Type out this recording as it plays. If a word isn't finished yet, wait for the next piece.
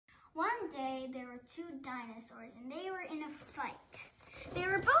day, there were two dinosaurs, and they were in a fight. They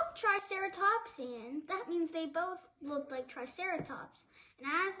were both Triceratopsian. That means they both looked like Triceratops. And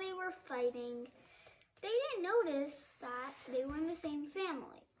as they were fighting, they didn't notice that they were in the same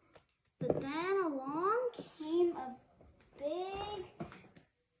family. But then along came a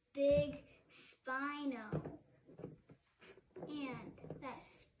big Spino. And that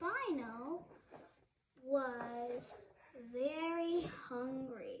Spino was very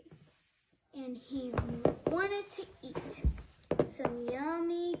hungry. And he wanted to eat some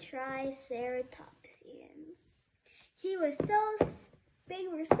yummy Triceratopsians. They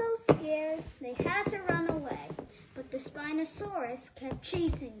were so scared they had to run away, but the Spinosaurus kept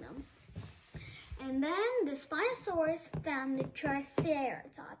chasing them. And then the Spinosaurus found the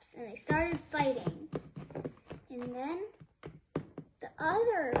Triceratops and they started fighting. And then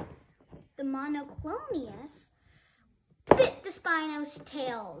the Monoclonius bit the Spino's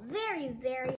tail very